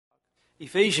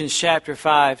Ephesians chapter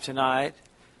 5 tonight.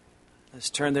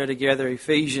 Let's turn there together,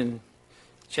 Ephesians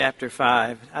chapter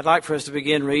 5. I'd like for us to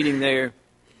begin reading there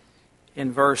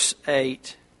in verse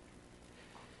 8.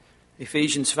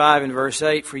 Ephesians 5 and verse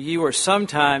 8, "For you were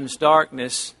sometimes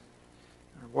darkness,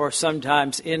 or were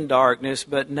sometimes in darkness,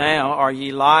 but now are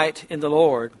ye light in the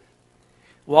Lord.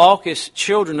 Walk as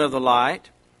children of the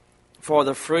light, for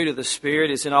the fruit of the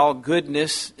Spirit is in all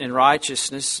goodness and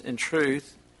righteousness and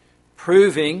truth,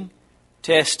 proving,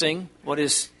 testing what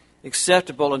is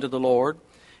acceptable unto the Lord,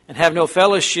 and have no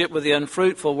fellowship with the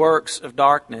unfruitful works of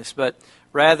darkness, but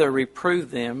rather reprove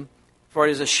them, for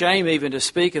it is a shame even to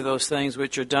speak of those things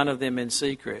which are done of them in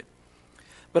secret.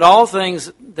 But all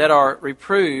things that are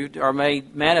reproved are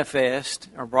made manifest,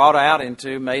 or brought out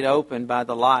into, made open by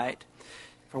the light.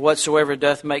 For whatsoever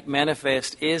doth make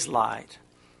manifest is light.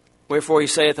 Wherefore he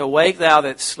saith, Awake thou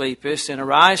that sleepest, and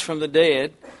arise from the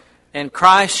dead, and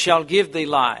Christ shall give thee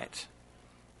light.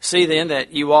 See then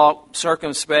that you walk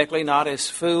circumspectly, not as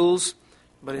fools,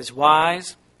 but as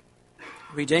wise,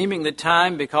 redeeming the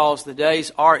time, because the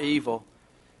days are evil.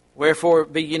 Wherefore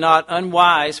be ye not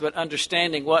unwise, but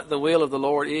understanding what the will of the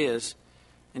Lord is.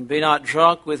 And be not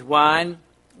drunk with wine,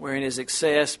 wherein is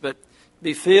excess, but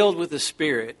be filled with the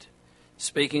Spirit,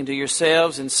 speaking to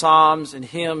yourselves in psalms and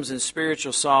hymns and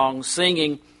spiritual songs,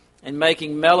 singing and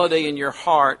making melody in your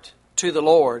heart to the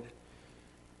Lord."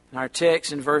 In our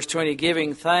text in verse 20,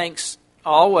 "Giving thanks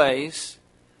always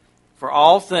for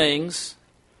all things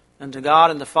unto God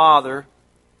and the Father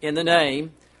in the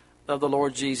name of the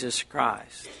Lord Jesus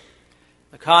Christ."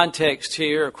 The context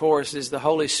here, of course, is the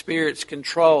Holy Spirit's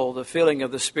control, the filling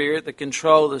of the Spirit, the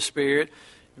control of the Spirit.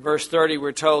 In verse 30,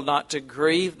 we're told not to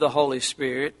grieve the Holy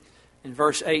Spirit. In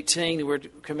verse 18, we're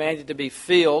commanded to be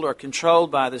filled or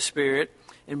controlled by the Spirit.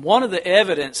 And one of the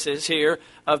evidences here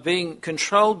of being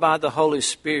controlled by the Holy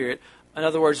Spirit, in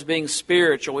other words, being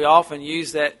spiritual, we often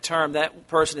use that term, that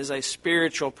person is a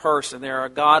spiritual person, they're a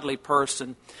godly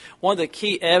person. One of the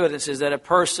key evidences that a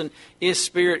person is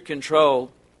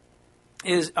spirit-controlled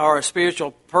or a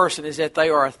spiritual person is that they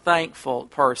are a thankful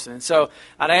person. And so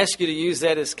I'd ask you to use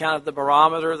that as kind of the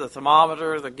barometer, the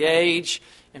thermometer, the gauge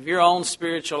of your own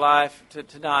spiritual life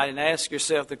tonight, and ask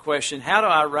yourself the question, how do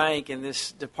I rank in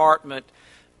this department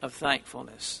of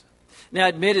thankfulness? Now,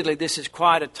 admittedly, this is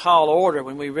quite a tall order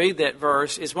when we read that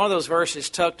verse. It's one of those verses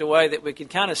tucked away that we can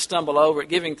kind of stumble over it,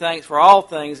 giving thanks for all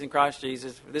things in Christ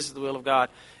Jesus, for this is the will of God,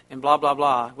 and blah, blah,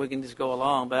 blah. We can just go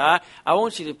along. But I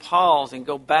want you to pause and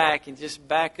go back and just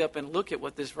back up and look at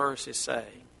what this verse is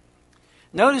saying.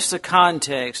 Notice the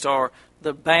context or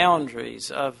the boundaries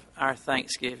of our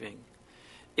thanksgiving.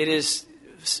 It is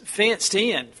fenced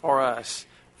in for us,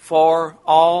 for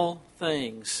all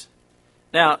things.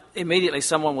 Now, immediately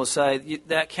someone will say,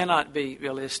 that cannot be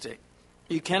realistic.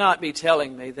 You cannot be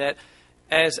telling me that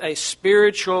as a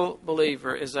spiritual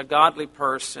believer, as a godly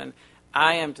person,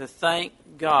 I am to thank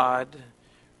God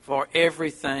for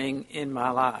everything in my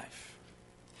life.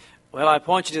 Well, I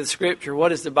point you to the Scripture. What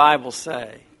does the Bible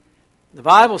say? The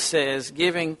Bible says,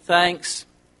 giving thanks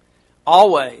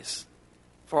always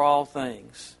for all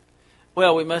things.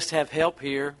 Well, we must have help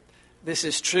here. This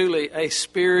is truly a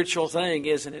spiritual thing,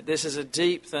 isn't it? This is a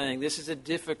deep thing. This is a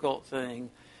difficult thing.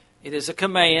 It is a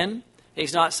command.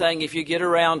 He's not saying if you get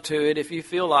around to it, if you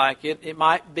feel like it, it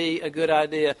might be a good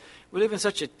idea. We live in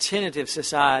such a tentative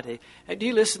society. Do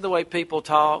you listen to the way people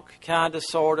talk? Kind of,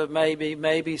 sort of,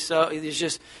 maybe so. It's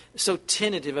just so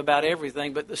tentative about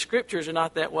everything. But the Scriptures are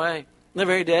not that way. They're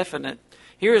very definite.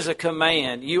 Here is a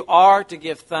command. You are to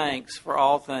give thanks for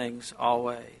all things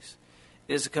always.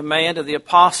 It is a command of the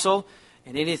apostle,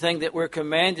 and anything that we're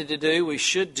commanded to do, we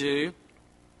should do.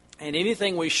 And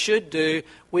anything we should do,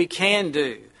 we can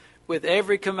do. With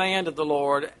every command of the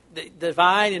Lord, the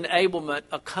divine enablement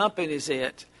accompanies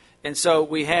it. And so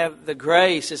we have the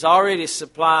grace is already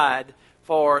supplied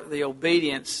for the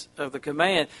obedience of the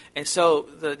command. And so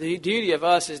the duty of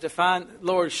us is to find,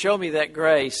 Lord, show me that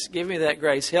grace. Give me that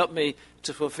grace. Help me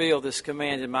to fulfill this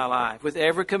command in my life. With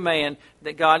every command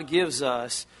that God gives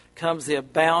us comes the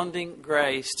abounding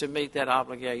grace to meet that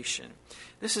obligation.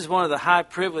 This is one of the high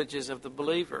privileges of the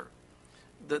believer,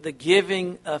 the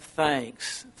giving of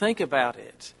thanks. Think about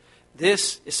it.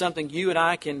 This is something you and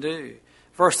I can do.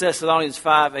 1 Thessalonians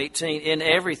 5:18, in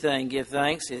everything give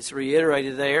thanks. It's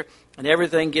reiterated there. In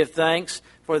everything give thanks,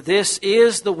 for this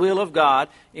is the will of God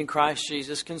in Christ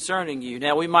Jesus concerning you.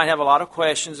 Now, we might have a lot of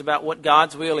questions about what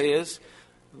God's will is.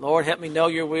 Lord, help me know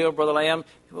your will, Brother Lamb.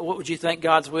 What would you think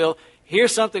God's will?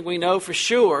 Here's something we know for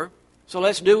sure. So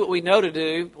let's do what we know to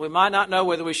do. We might not know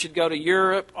whether we should go to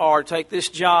Europe or take this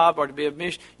job or to be a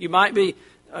mission. You might be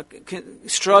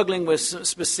struggling with some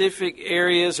specific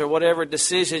areas or whatever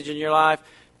decisions in your life,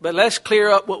 but let's clear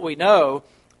up what we know.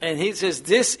 And he says,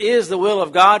 this is the will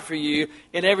of God for you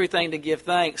in everything to give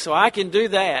thanks. So I can do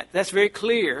that. That's very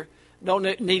clear. Don't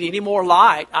need any more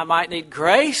light. I might need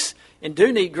grace and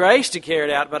do need grace to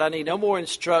carry it out, but I need no more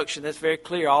instruction. That's very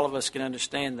clear. All of us can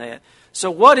understand that.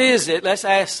 So what is it? Let's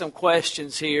ask some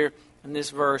questions here in this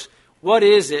verse. What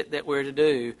is it that we're to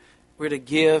do? We're to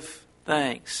give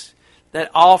thanks.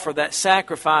 That offer, that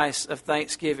sacrifice of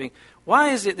thanksgiving. Why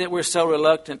is it that we're so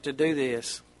reluctant to do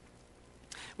this?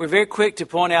 We're very quick to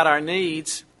point out our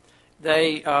needs.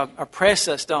 They oppress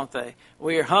us, don't they?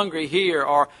 We are hungry here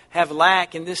or have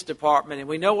lack in this department, and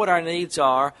we know what our needs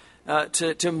are,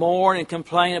 to mourn and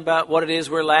complain about what it is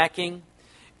we're lacking.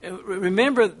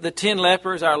 Remember the 10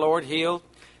 lepers our Lord healed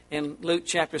in Luke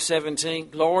chapter 17?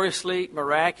 Gloriously,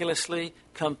 miraculously,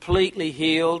 completely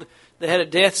healed. They had a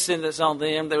death sentence on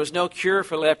them. There was no cure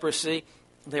for leprosy.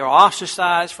 They were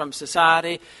ostracized from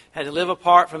society, had to live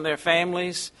apart from their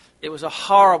families. It was a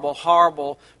horrible,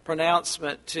 horrible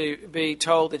pronouncement to be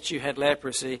told that you had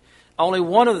leprosy. Only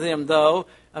one of them, though,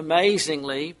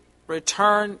 amazingly,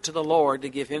 returned to the Lord to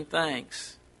give Him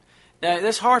thanks. Now,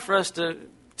 that's hard for us to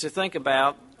think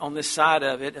about on this side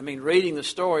of it. I mean, reading the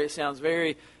story, it sounds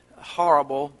very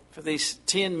horrible for these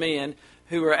 10 men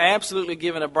who were absolutely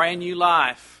given a brand new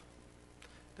life.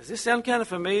 Does this sound kind of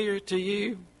familiar to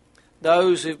you?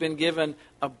 Those who've been given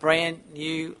a brand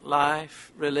new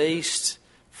life, released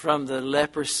from the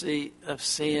leprosy of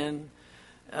sin.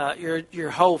 Your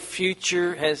whole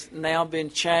future has now been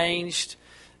changed.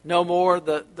 No more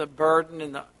the burden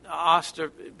and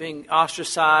the being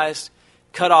ostracized,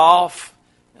 cut off,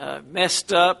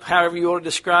 messed up, however you want to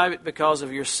describe it, because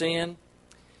of your sin.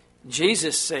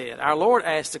 Jesus said, our Lord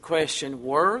asked the question,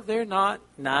 were there not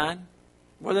 9?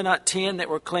 Were there not 10 that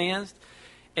were cleansed?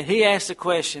 And He asked the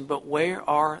question, but where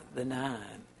are the 9?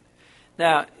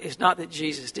 Now, it's not that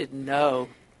Jesus didn't know.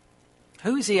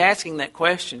 Who is He asking that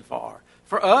question for?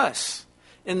 For us,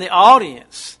 in the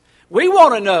audience. We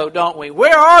want to know, don't we?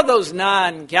 Where are those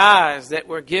 9 guys that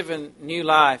were given new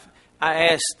life? I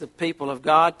ask the people of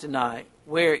God tonight,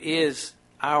 where is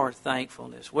our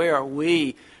thankfulness? Where are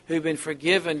we who've been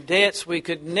forgiven debts we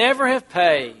could never have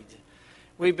paid?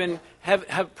 We've been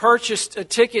have purchased a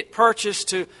ticket purchased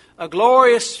to a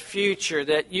glorious future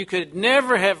that you could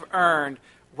never have earned.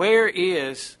 Where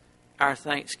is our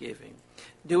thanksgiving?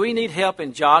 Do we need help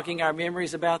in jogging our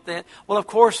memories about that? Well, of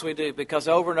course we do, because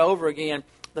over and over again,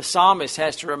 the psalmist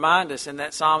has to remind us in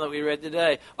that psalm that we read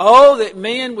today, oh, that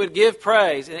men would give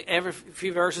praise. In every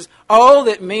few verses, oh,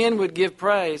 that men would give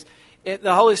praise.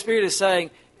 The Holy Spirit is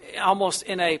saying, almost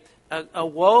in a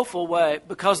woeful way,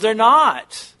 because they're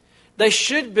not. They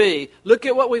should be. Look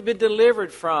at what we've been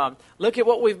delivered from. Look at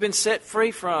what we've been set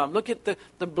free from. Look at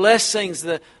the blessings,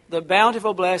 the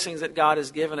bountiful blessings that God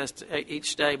has given us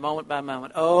each day, moment by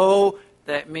moment. Oh,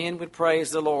 that men would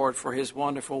praise the Lord for His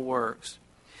wonderful works.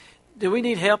 Do we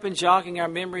need help in jogging our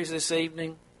memories this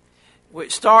evening?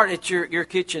 Start at your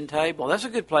kitchen table. That's a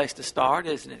good place to start,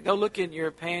 isn't it? Go look in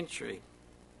your pantry.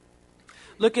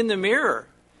 Look in the mirror.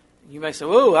 You may say,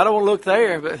 "Oh, I don't want to look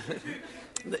there," but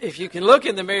if you can look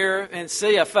in the mirror and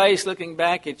see a face looking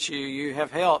back at you, you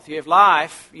have health, you have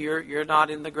life, you're not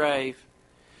in the grave.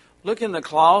 Look in the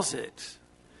closet.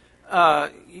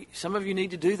 Some of you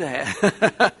need to do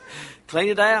that. Clean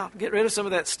it out. Get rid of some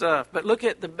of that stuff. But look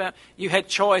at you had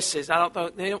choices.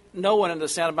 No one in the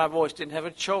sound of my voice didn't have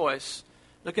a choice.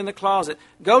 Look in the closet.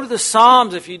 Go to the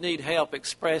Psalms if you need help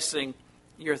expressing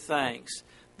your thanks.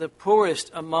 The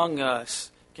poorest among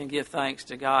us can give thanks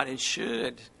to God and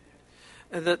should.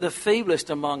 The feeblest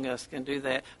among us can do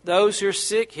that. Those who are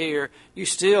sick here, you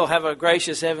still have a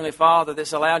gracious Heavenly Father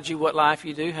that's allowed you what life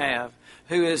you do have,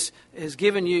 who has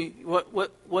given you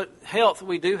what health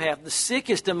we do have. The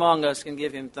sickest among us can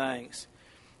give Him thanks.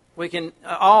 We can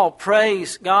all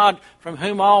praise God from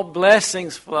whom all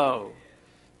blessings flow.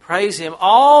 Praise Him,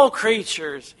 all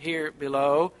creatures here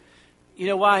below. You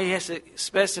know why He has to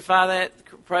specify that?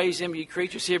 Praise Him, you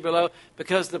creatures here below.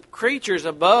 Because the creatures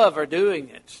above are doing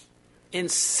it.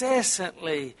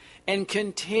 Incessantly and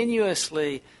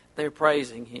continuously they're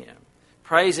praising Him.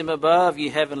 Praise Him above,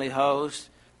 you heavenly hosts.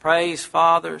 Praise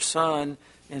Father, Son,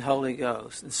 and Holy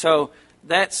Ghost. And so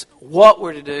that's what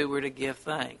we're to do. We're to give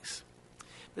thanks.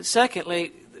 But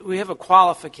secondly, we have a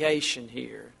qualification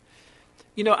here.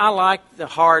 You know, I like the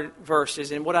hard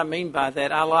verses, and what I mean by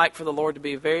that, I like for the Lord to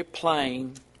be very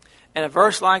plain. And a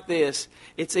verse like this,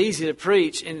 it's easy to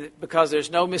preach because there's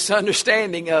no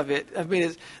misunderstanding of it. I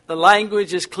mean, the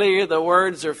language is clear, the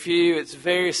words are few, it's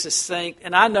very succinct.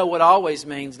 And I know what always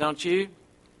means, don't you?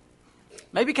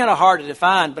 Maybe kind of hard to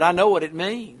define, but I know what it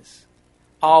means.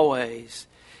 Always.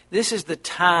 This is the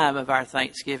time of our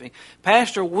thanksgiving.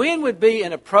 Pastor, when would be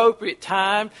an appropriate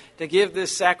time to give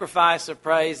this sacrifice of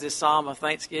praise, this psalm of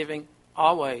thanksgiving?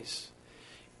 Always.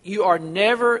 You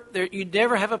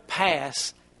never have a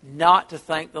pass not to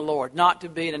thank the Lord, not to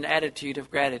be in an attitude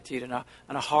of gratitude and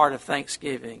a heart of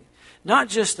thanksgiving. Not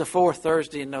just the fourth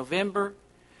Thursday in November,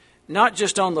 not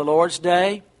just on the Lord's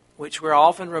Day, which we're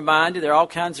often reminded. There are all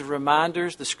kinds of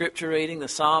reminders, the scripture reading, the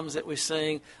psalms that we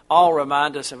sing, all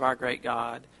remind us of our great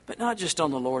God. But not just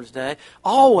on the Lord's Day,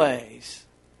 always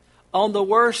on the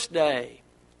worst day.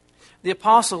 The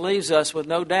apostle leaves us with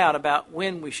no doubt about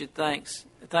when we should thank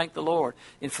the Lord.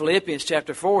 In Philippians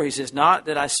chapter 4, he says, "Not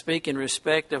that I speak in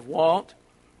respect of want,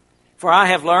 for I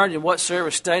have learned in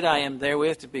whatsoever state I am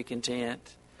therewith to be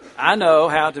content. I know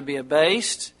how to be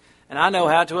abased, and I know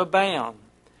how to abound.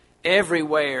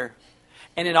 Everywhere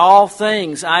and in all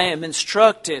things I am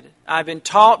instructed. I've been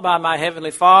taught by my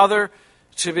heavenly Father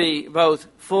to be both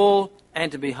full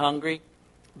and to be hungry,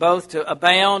 both to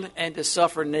abound and to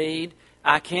suffer need."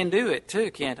 I can do it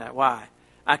too, can't I? Why?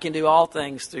 I can do all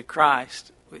things through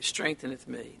Christ, which strengtheneth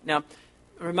me. Now,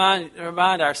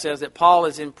 remind ourselves that Paul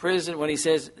is in prison when he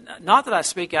says, not that I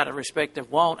speak out of respect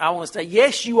of want. I want to say,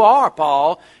 yes, you are,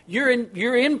 Paul. You're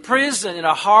in prison in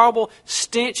a horrible,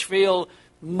 stench-filled,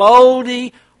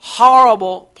 moldy,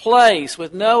 horrible place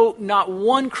with not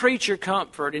one creature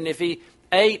comfort. And if he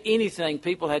ate anything,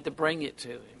 people had to bring it to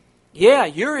him. Yeah,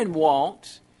 you're in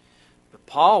want. But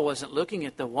Paul wasn't looking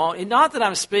at the want. And not that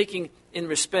I'm speaking in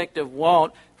respect of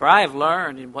want, for I have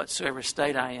learned in whatsoever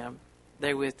state I am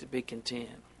therewith to be content.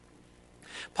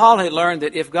 Paul had learned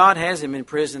that if God has him in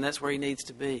prison, that's where he needs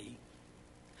to be.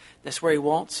 That's where he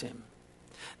wants him.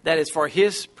 That is for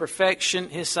his perfection,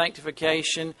 his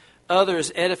sanctification,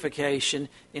 others' edification,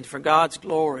 and for God's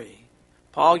glory.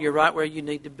 Paul, you're right where you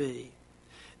need to be.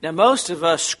 Now, most of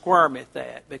us squirm at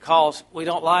that because we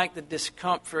don't like the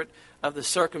discomfort of the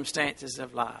circumstances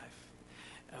of life.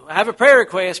 I have a prayer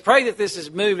request. Pray that this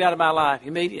is moved out of my life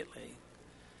immediately.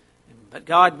 But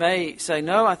God may say,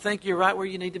 no, I think you're right where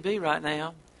you need to be right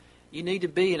now. You need to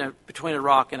be between a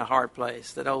rock and a hard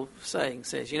place. That old saying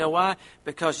says. You know why?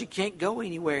 Because you can't go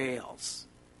anywhere else.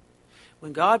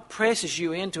 When God presses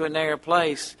you into a narrow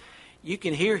place, you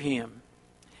can hear Him.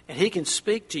 And He can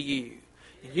speak to you.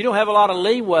 And you don't have a lot of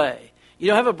leeway. You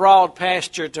don't have a broad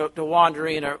pasture to wander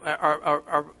in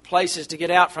or places to get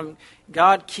out from.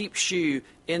 God keeps you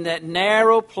in that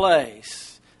narrow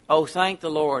place. Oh, thank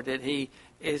the Lord that He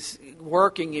is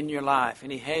working in your life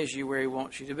and He has you where He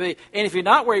wants you to be. And if you're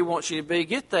not where He wants you to be,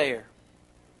 get there.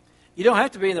 You don't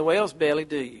have to be in the whale's belly,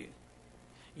 do you?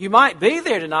 You might be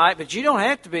there tonight, but you don't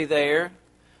have to be there.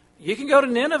 You can go to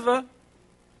Nineveh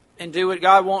and do what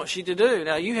God wants you to do.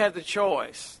 Now, you have the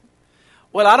choice.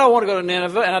 Well, I don't want to go to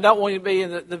Nineveh, and I don't want to be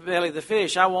in the belly of the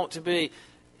fish. I want to be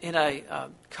in a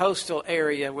coastal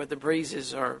area where the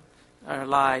breezes are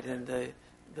light and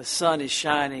the sun is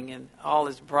shining and all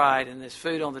is bright and there's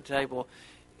food on the table.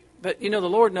 But, you know, the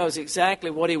Lord knows exactly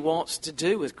what He wants to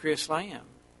do with Chris Lamb.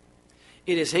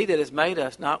 It is He that has made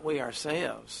us, not we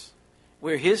ourselves.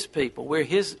 We're His people.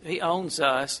 He owns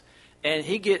us, and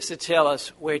He gets to tell us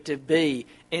where to be,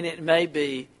 and it may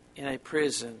be in a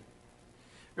prison.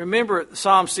 Remember,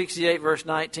 Psalm 68 verse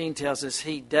 19 tells us,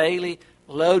 He daily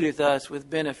loadeth us with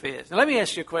benefits. Now let me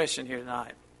ask you a question here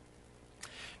tonight.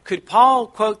 Could Paul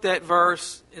quote that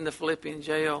verse in the Philippian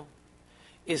jail?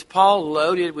 Is Paul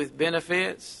loaded with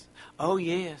benefits? Oh,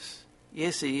 yes.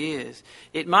 Yes, he is.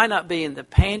 It might not be in the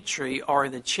pantry or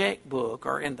in the checkbook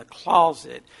or in the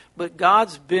closet, but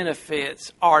God's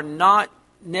benefits are not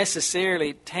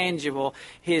necessarily tangible.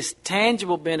 His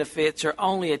tangible benefits are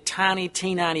only a tiny,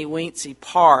 teeny-weensy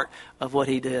part of what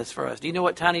He does for us. Do you know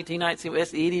what tiny, teeny-weensy?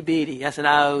 That's itty-bitty. That's an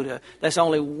iota. That's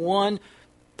only one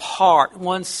part,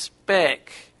 one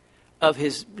speck of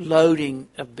His loading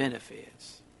of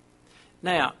benefits.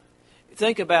 Now,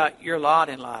 think about your lot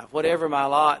in life. Whatever my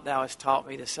lot thou hast taught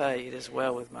me to say, it is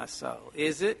well with my soul.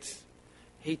 Is it?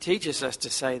 He teaches us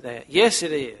to say that. Yes,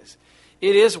 it is.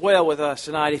 It is well with us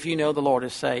tonight if you know the Lord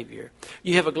as Savior.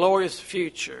 You have a glorious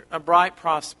future, a bright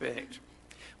prospect.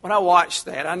 When I watched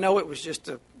that, I know it was just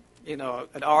an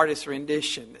artist's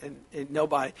rendition and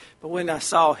nobody. But when I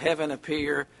saw heaven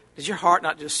appear, did your heart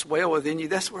not just swell within you?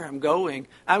 That's where I'm going.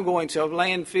 I'm going to a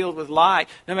land filled with light.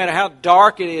 No matter how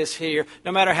dark it is here,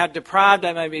 no matter how deprived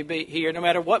I may be here, no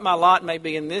matter what my lot may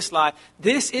be in this life,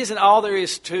 this isn't all there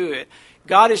is to it.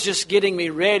 God is just getting me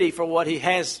ready for what He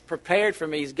has prepared for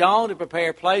me. He's gone to prepare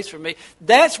a place for me.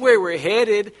 That's where we're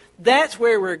headed. That's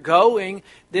where we're going.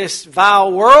 This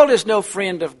vile world is no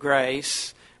friend of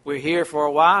grace. We're here for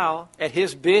a while at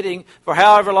His bidding for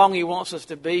however long He wants us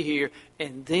to be here.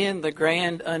 And then the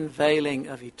grand unveiling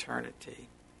of eternity.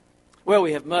 Well,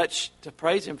 we have much to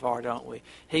praise Him for, don't we?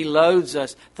 He loads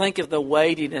us. Think of the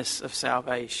weightiness of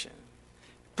salvation.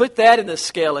 Put that in the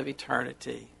scale of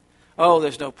eternity. Oh,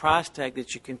 there's no price tag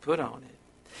that you can put on it.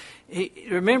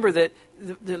 Remember that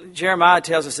Jeremiah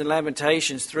tells us in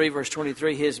Lamentations 3, verse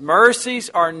 23, His mercies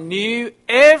are new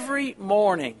every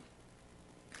morning.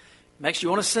 Makes you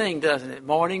want to sing, doesn't it?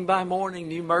 Morning by morning,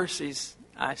 new mercies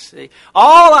I see.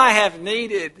 All I have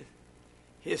needed,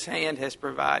 His hand has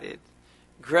provided.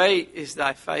 Great is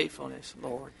thy faithfulness,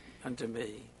 Lord, unto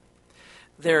me.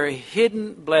 There are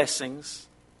hidden blessings.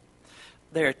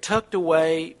 There are tucked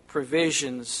away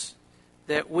provisions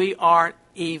that we aren't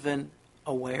even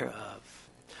aware of.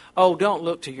 Oh, don't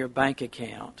look to your bank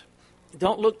account.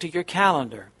 Don't look to your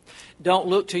calendar. Don't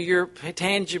look to your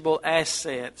tangible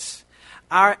assets.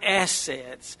 Our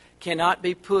assets cannot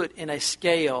be put in a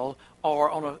scale or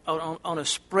on a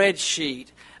spreadsheet.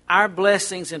 Our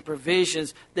blessings and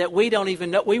provisions that we don't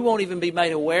even know, we won't even be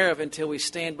made aware of until we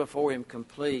stand before Him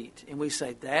complete. And we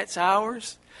say, that's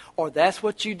ours? Or that's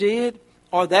what you did?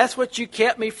 Or that's what you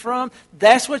kept me from?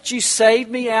 That's what you saved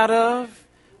me out of?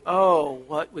 Oh,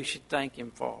 what we should thank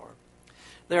Him for.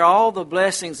 There are all the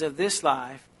blessings of this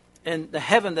life and the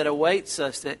heaven that awaits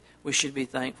us that we should be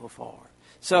thankful for.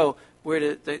 So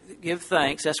we're to give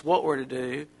thanks. That's what we're to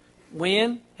do.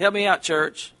 When? Help me out,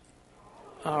 church.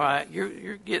 All right,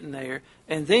 you're getting there.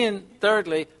 And then,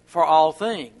 thirdly, for all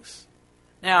things.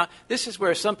 Now, this is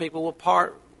where some people will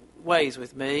part ways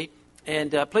with me.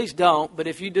 And please don't, but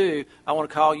if you do, I want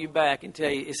to call you back and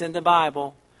tell you it's in the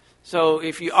Bible. So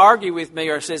if you argue with me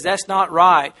or says that's not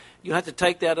right, you'll have to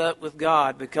take that up with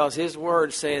God because His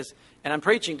Word says, and I'm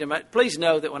preaching to please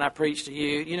know that when I preach to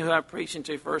you, you know who I'm preaching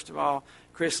to first of all?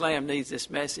 Chris Lamb needs this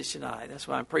message tonight. That's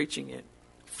why I'm preaching it.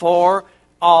 For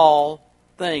all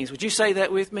things. Would you say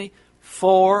that with me?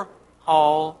 For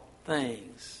all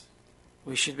things.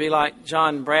 We should be like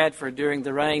John Bradford during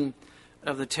the reign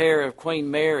of the terror of Queen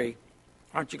Mary.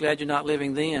 Aren't you glad you're not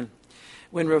living then?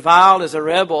 When reviled as a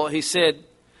rebel, he said,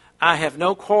 I have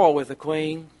no quarrel with the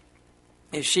Queen.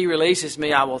 If she releases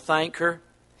me, I will thank her.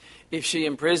 If she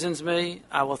imprisons me,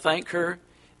 I will thank her.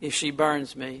 If she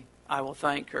burns me, I will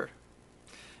thank her.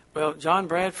 Well, John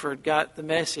Bradford got the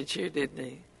message here, didn't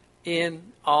he? In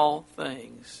all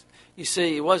things. You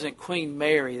see, it wasn't Queen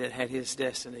Mary that had His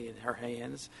destiny in her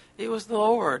hands. It was the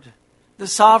Lord, the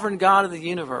sovereign God of the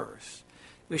universe.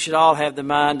 We should all have the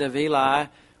mind of Eli.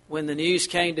 When the news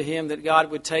came to him that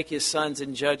God would take his sons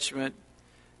in judgment,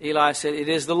 Eli said, it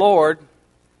is the Lord.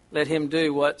 Let Him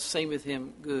do what seemeth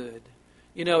Him good.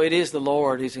 You know, it is the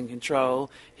Lord who's in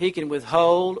control. He can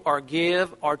withhold or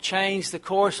give or change the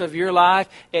course of your life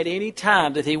at any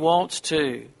time that He wants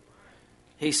to.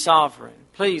 He's sovereign.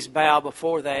 Please bow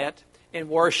before that and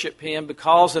worship Him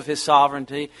because of His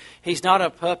sovereignty. He's not a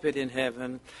puppet in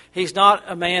heaven. He's not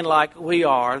a man like we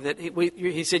are.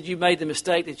 He said, you made the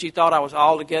mistake that you thought I was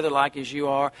altogether like as you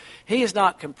are. He is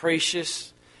not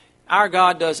capricious. Our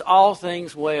God does all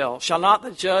things well. Shall not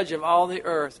the judge of all the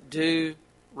earth do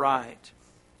right?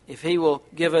 If He will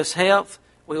give us health,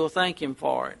 we will thank Him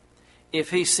for it.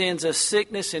 If He sends us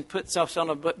sickness and puts us on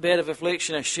a bed of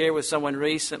affliction, I shared with someone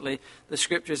recently, the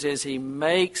Scripture says He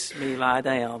makes me lie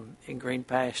down in green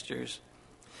pastures.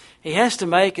 He has to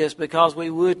make us because we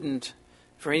wouldn't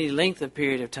for any length of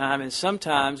period of time. And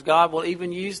sometimes God will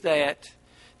even use that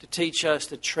to teach us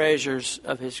the treasures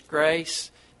of His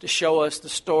grace, to show us the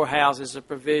storehouses of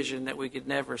provision that we could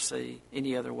never see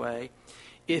any other way.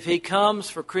 If He comes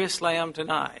for Chris Lamb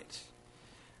tonight,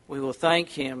 we will thank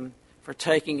Him for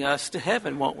taking us to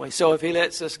heaven, won't we? So if He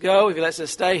lets us go, if He lets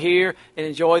us stay here and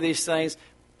enjoy these things,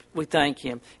 we thank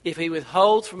Him. If He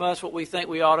withholds from us what we think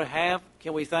we ought to have,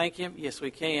 can we thank Him? Yes, we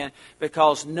can.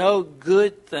 Because no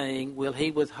good thing will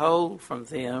He withhold from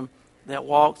them that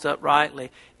walks uprightly.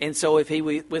 And so if He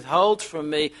withholds from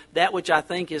me that which I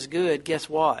think is good, guess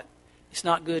what? It's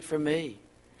not good for me.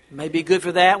 It may be good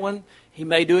for that one. He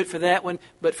may do it for that one.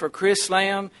 But for Chris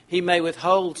Lamb, He may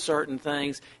withhold certain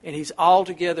things. And He's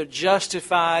altogether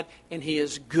justified, and He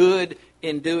is good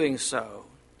in doing so.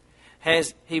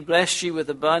 Has He blessed you with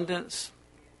abundance?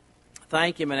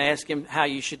 Thank Him and ask Him how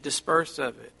you should disperse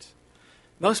of it.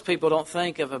 Most people don't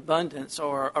think of abundance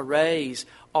or a raise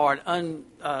or an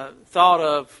unthought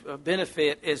of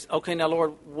benefit as, okay, now,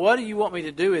 Lord, what do you want me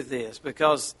to do with this?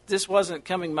 Because this wasn't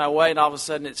coming my way and all of a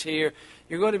sudden it's here.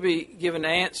 You're going to be given an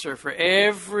answer for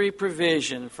every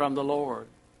provision from the Lord.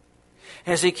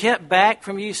 Has He kept back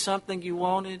from you something you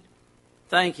wanted?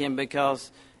 Thank Him because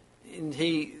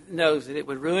He knows that it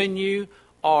would ruin you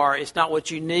or it's not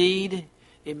what you need.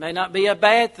 It may not be a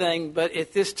bad thing, but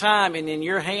at this time and in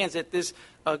your hands, at this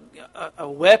a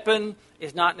weapon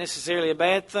is not necessarily a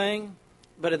bad thing,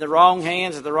 but in the wrong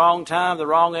hands at the wrong time, the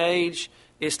wrong age,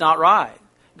 it's not right.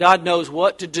 God knows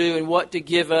what to do and what to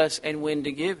give us and when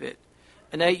to give it.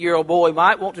 An 8-year-old boy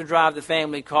might want to drive the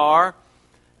family car.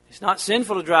 It's not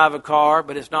sinful to drive a car,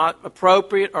 but it's not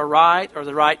appropriate or right or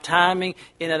the right timing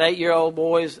in an 8-year-old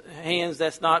boy's hands.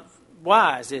 That's not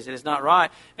wise, is it? It's not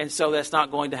right. And so that's not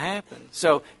going to happen.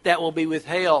 So that will be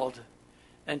withheld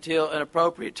until an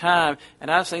appropriate time. And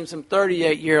I've seen some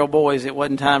 38-year-old boys it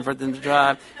wasn't time for them to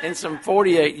drive, and some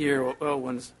 48-year-old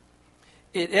ones.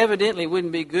 It evidently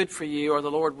wouldn't be good for you, or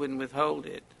the Lord wouldn't withhold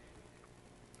it.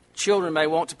 Children may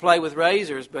want to play with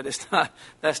razors, but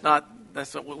that's not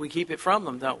what we keep it from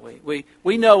them, don't we?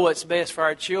 We know what's best for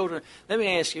our children. Let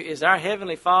me ask you, is our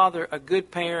Heavenly Father a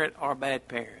good parent or a bad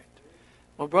parent?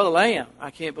 Well, Brother Lamb, I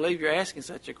can't believe you're asking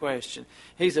such a question.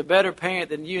 He's a better parent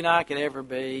than you and I could ever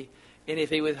be. And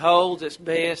if He withholds, it's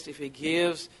best. If He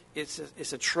gives,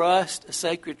 it's a trust, a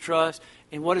sacred trust.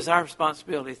 And what is our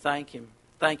responsibility? Thank Him.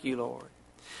 Thank you, Lord.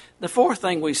 The fourth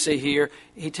thing we see here,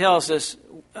 He tells us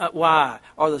why,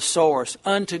 or the source.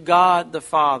 Unto God the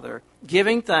Father,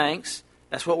 giving thanks.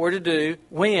 That's what we're to do.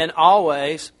 When?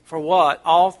 Always. For what?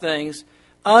 All things.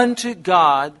 Unto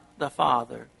God the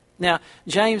Father. Now,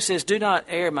 James says, do not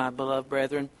err, my beloved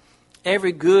brethren.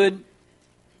 Every good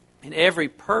and every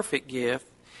perfect gift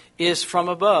is from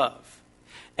above,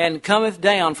 and cometh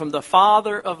down from the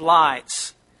Father of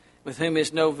lights, with whom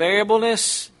is no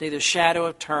variableness, neither shadow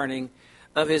of turning.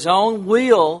 Of His own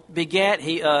will begat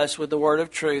He us with the word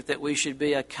of truth, that we should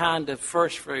be a kind of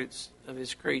firstfruits of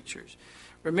His creatures.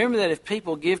 Remember that if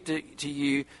people give to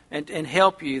you and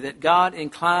help you, that God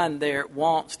inclined their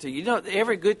wants to you. You know,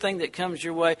 every good thing that comes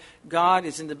your way, God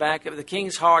is in the back of it. The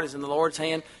king's heart is in the Lord's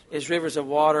hand, as rivers of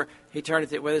water. He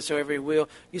turneth it whithersoever He will.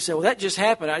 You say, well, that just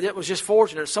happened. That was just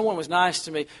fortunate. Someone was nice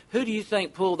to me. Who do you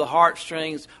think pulled the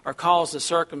heartstrings or caused the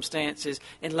circumstances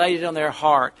and laid it on their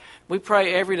heart? We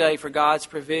pray every day for God's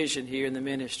provision here in the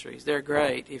ministries. They're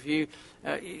great.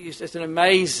 It's an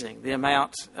amazing, the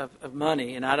amount of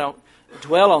money, and I don't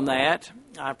dwell on that.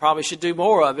 I probably should do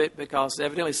more of it, because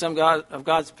evidently some of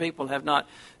God's people have not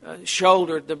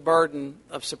shouldered the burden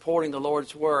of supporting the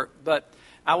Lord's work. But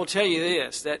I will tell you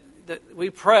this, that we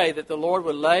pray that the Lord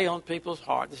would lay on people's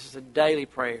heart. This is a daily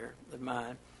prayer of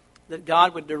mine, that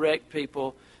God would direct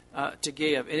people to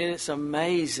give. And it's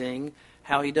amazing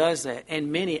how He does that.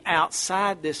 And many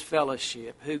outside this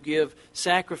fellowship who give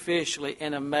sacrificially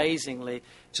and amazingly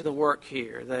to the work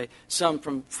here. Some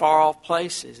from far off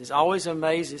places. It always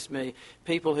amazes me.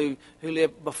 People who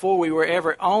live, before we were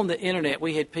ever on the internet,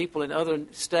 we had people in other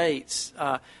states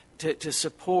to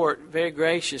support very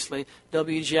graciously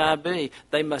WGIB.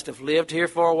 They must have lived here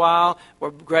for a while,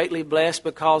 were greatly blessed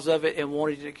because of it, and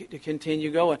wanted to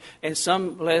continue going. And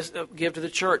some give to the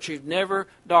church who've never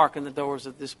darkened the doors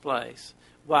of this place.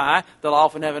 Why? They'll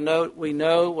often have a note, we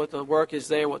know what the work is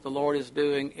there, what the Lord is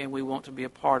doing, and we want to be a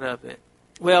part of it.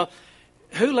 Well,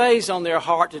 who lays on their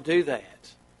heart to do that?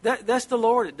 That's the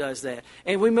Lord that does that.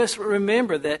 And we must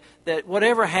remember that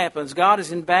whatever happens, God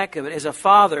is in back of it. As a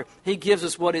Father, He gives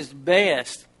us what is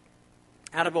best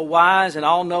out of a wise and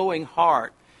all-knowing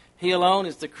heart. He alone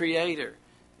is the Creator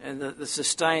and the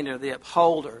Sustainer, the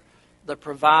Upholder, the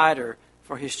Provider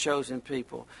for His chosen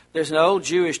people. There's an old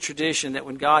Jewish tradition that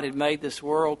when God had made this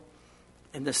world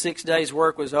and the 6 days'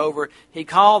 work was over, He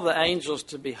called the angels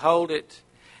to behold it.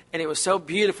 And it was so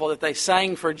beautiful that they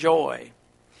sang for joy.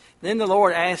 Then the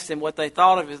Lord asked them what they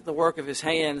thought of the work of His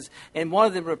hands. And one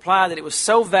of them replied that it was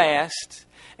so vast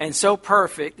and so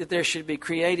perfect that there should be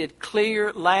created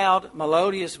clear, loud,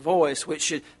 melodious voice which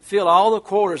should fill all the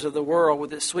quarters of the world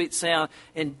with its sweet sound,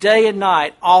 and day and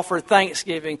night offer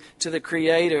thanksgiving to the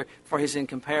Creator for His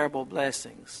incomparable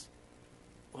blessings.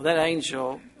 Well, that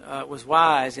angel was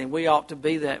wise, and we ought to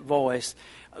be that voice.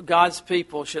 God's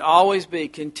people should always be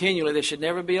continually. There should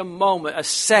never be a moment, a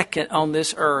second on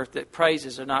this earth that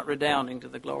praises are not redounding to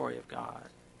the glory of God.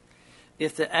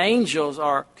 If the angels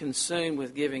are consumed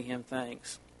with giving Him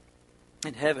thanks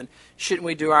in heaven, shouldn't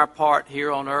we do our part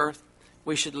here on earth?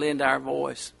 We should lend our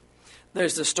voice.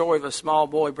 There's the story of a small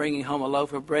boy bringing home a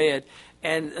loaf of bread,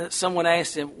 and someone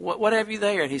asked him, what have you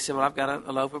there? And he said, well, I've got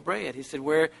a loaf of bread. He said,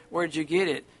 where did you get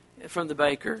it? From the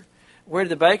baker. Where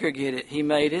did the baker get it? He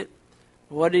made it.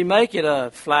 What did he make it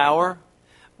of? Flour.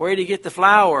 Where did he get the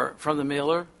flour? From the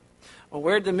miller. Well,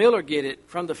 where did the miller get it?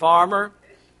 From the farmer.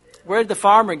 Where did the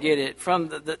farmer get it? From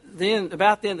then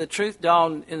the truth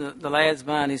dawned in the lad's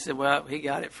mind. He said, well, he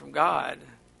got it from God.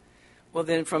 Well,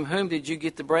 then from whom did you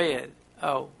get the bread?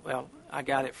 Oh, well, I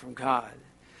got it from God.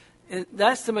 And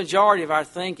that's the majority of our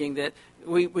thinking, that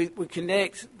we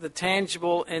connect the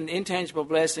tangible and intangible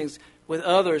blessings with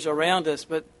others around us,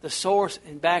 but the source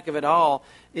and back of it all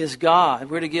is God.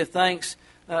 We're to give thanks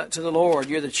to the Lord.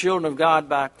 You're the children of God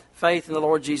by faith in the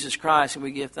Lord Jesus Christ, and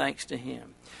we give thanks to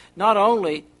Him. Not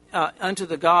only unto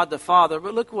the God the Father,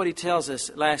 but look what He tells us,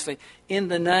 lastly, in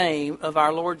the name of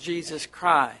our Lord Jesus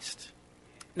Christ.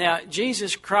 Now,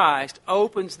 Jesus Christ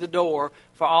opens the door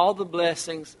for all the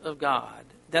blessings of God.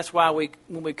 That's why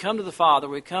when we come to the Father,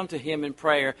 we come to Him in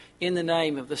prayer in the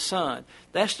name of the Son.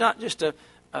 That's not just a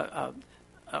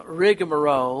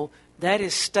rigmarole. That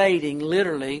is stating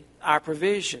literally our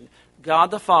provision.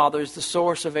 God the Father is the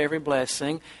source of every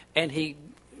blessing, and He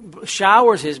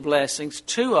showers His blessings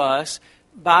to us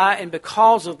by and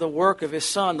because of the work of His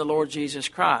Son, the Lord Jesus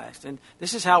Christ. And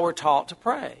this is how we're taught to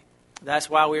pray. That's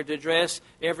why we're to address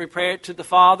every prayer to the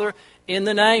Father in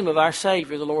the name of our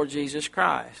Savior, the Lord Jesus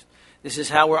Christ. This is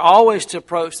how we're always to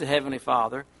approach the Heavenly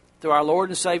Father, through our Lord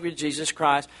and Savior Jesus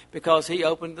Christ, because He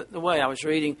opened the way. I was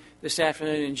reading this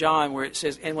afternoon in John where it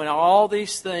says, and when all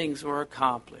these things were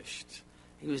accomplished,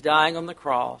 He was dying on the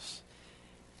cross.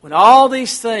 When all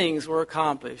these things were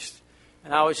accomplished,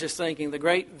 and I was just thinking the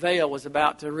great veil was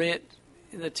about to rent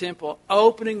in the temple,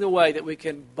 opening the way that we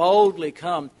can boldly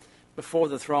come before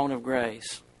the throne of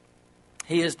grace.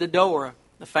 He is the door,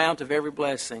 the fount of every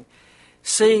blessing.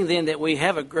 Seeing then that we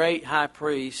have a great high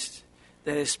priest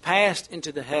that has passed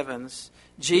into the heavens,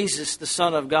 Jesus, the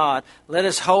Son of God, let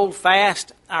us hold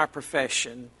fast our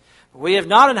profession. We have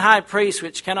not an high priest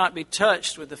which cannot be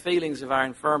touched with the feelings of our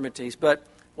infirmities, but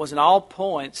was in all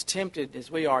points tempted as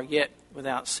we are, yet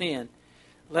without sin.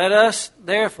 Let us,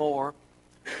 therefore,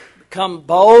 come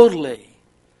boldly.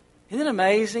 Isn't it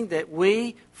amazing that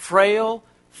we, frail,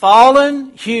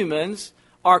 fallen humans,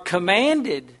 are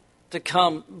commanded to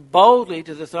come boldly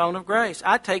to the throne of grace?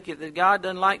 I take it that God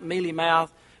doesn't like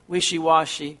mealy-mouthed,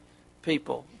 wishy-washy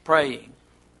people praying.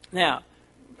 Now,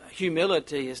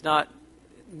 humility is not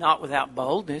without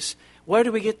boldness. Where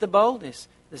do we get the boldness?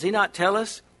 Does He not tell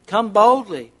us? Come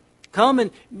boldly. Come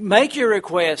and make your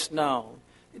request known.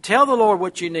 Tell the Lord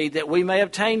what you need, that we may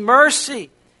obtain mercy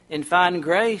and find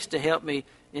grace to help me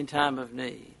in time of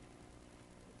need.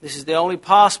 This is the only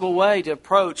possible way to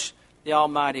approach the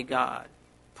Almighty God.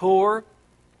 Poor,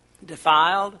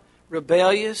 defiled,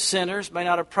 rebellious sinners may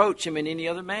not approach Him in any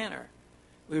other manner.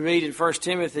 We read in 1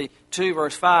 Timothy 2,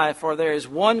 verse 5, for there is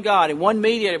one God and one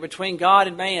mediator between God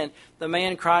and man, the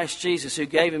man Christ Jesus, who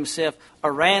gave Himself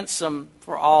a ransom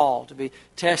for all, to be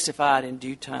testified in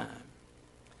due time.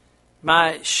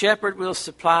 My shepherd will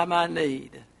supply my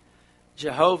need.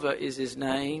 Jehovah is His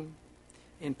name.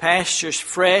 In pastures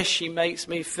fresh He makes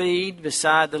me feed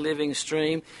beside the living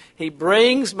stream. He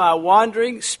brings my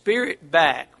wandering spirit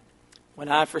back when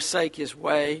I forsake His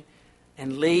way,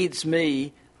 and leads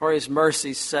me for His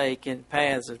mercy's sake in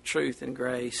paths of truth and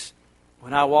grace.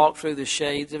 When I walk through the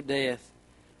shades of death,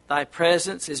 Thy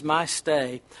presence is my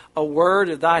stay. A word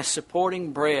of Thy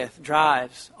supporting breath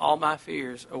drives all my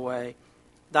fears away.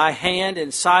 Thy hand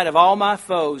in sight of all my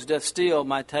foes doth still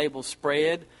my table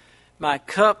spread. My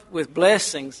cup with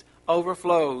blessings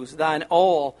overflows. Thine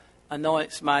oil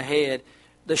anoints my head.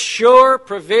 The sure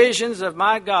provisions of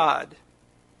my God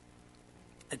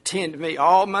attend me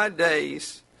all my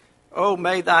days. Oh,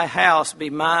 may Thy house be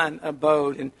mine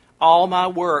abode, and all my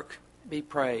work be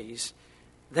praised.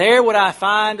 There would I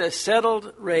find a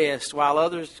settled rest while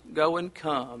others go and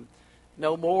come.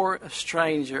 No more a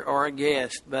stranger or a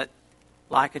guest, but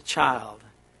like a child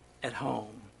at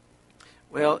home.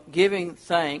 Well, giving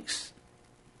thanks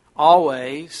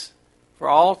always for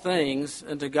all things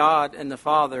unto God and the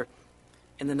Father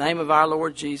in the name of our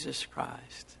Lord Jesus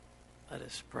Christ. Let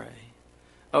us pray.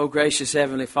 Oh, gracious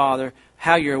Heavenly Father,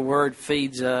 how Your Word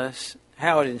feeds us,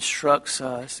 how it instructs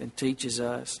us and teaches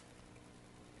us.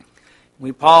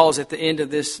 We pause at the end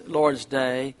of this Lord's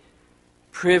Day,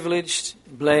 privileged,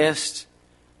 blessed,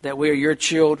 that we are Your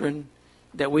children,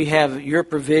 that we have Your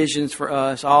provisions for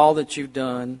us, all that You've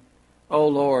done. Oh,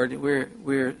 Lord,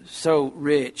 we're so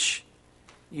rich.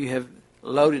 You have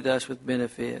loaded us with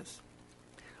benefits.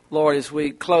 Lord, as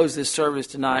we close this service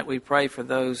tonight, we pray for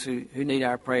those who need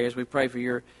our prayers. We pray for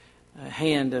Your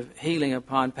hand of healing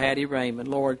upon Patty Raymond.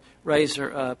 Lord, raise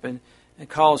her up and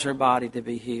cause her body to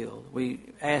be healed. We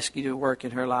ask You to work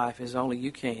in her life as only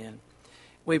You can.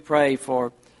 We pray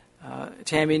for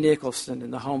Tammy Nicholson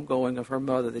and the homegoing of her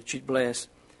mother, that You'd bless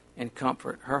and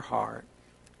comfort her heart.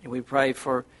 And we pray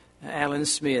for Alan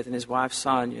Smith and his wife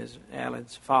Sonia.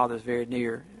 Alan's father is very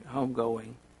near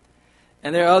homegoing.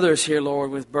 And there are others here, Lord,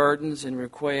 with burdens and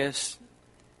requests.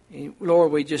 And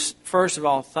Lord, we just, first of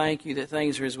all, thank You that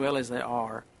things are as well as they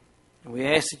are. And we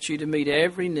ask that you to meet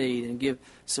every need and give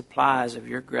supplies of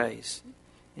your grace.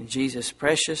 In Jesus'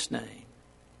 precious name,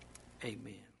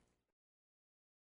 amen.